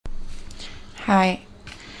Hi,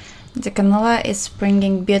 the canola is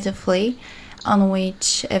springing beautifully, on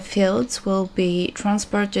which fields will be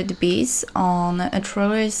transported bees on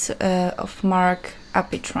trailers of marked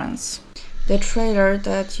Apitrans. The trailer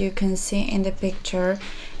that you can see in the picture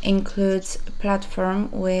includes a platform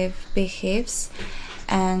with bee hives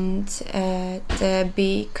and the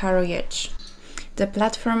bee carriage. The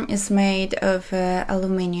platform is made of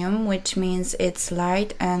aluminium, which means it's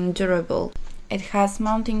light and durable. It has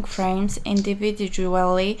mounting frames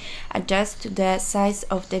individually adjust to the size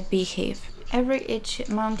of the beehive. Each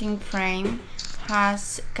mounting frame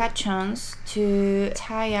has catchons to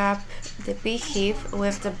tie up the beehive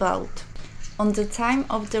with the bolt. On the time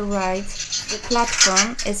of the ride, the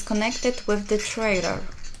platform is connected with the trailer,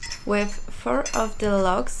 with 4 of the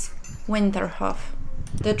logs winter off.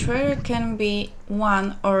 The trailer can be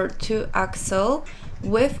 1 or 2 axle,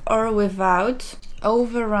 with or without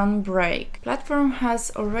overrun brake. Platform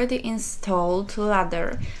has already installed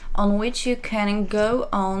ladder on which you can go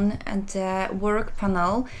on the work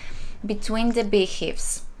panel between the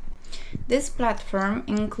beehives. This platform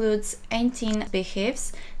includes 18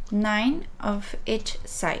 beehives, 9 of each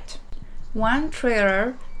side. One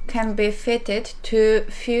trailer can be fitted to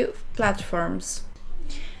few platforms.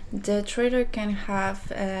 The trailer can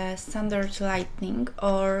have a standard lighting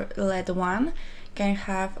or LED one, can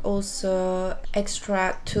have also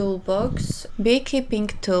extra toolbox, beekeeping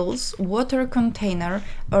tools, water container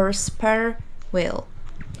or spare wheel.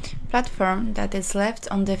 Platform that is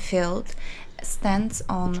left on the field stands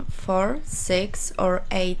on 4, 6 or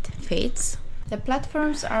 8 feet. The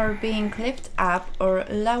platforms are being lifted up or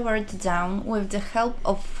lowered down with the help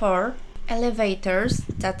of 4 elevators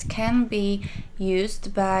that can be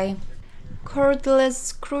used by cordless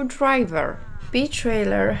screwdriver. Bee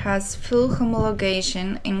trailer has full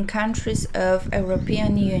homologation in countries of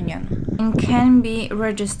European Union and can be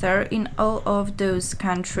registered in all of those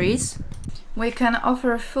countries. We can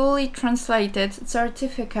offer fully translated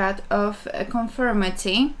certificate of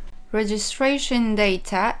conformity, registration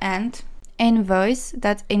data and invoice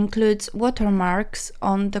that includes watermarks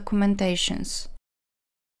on documentations.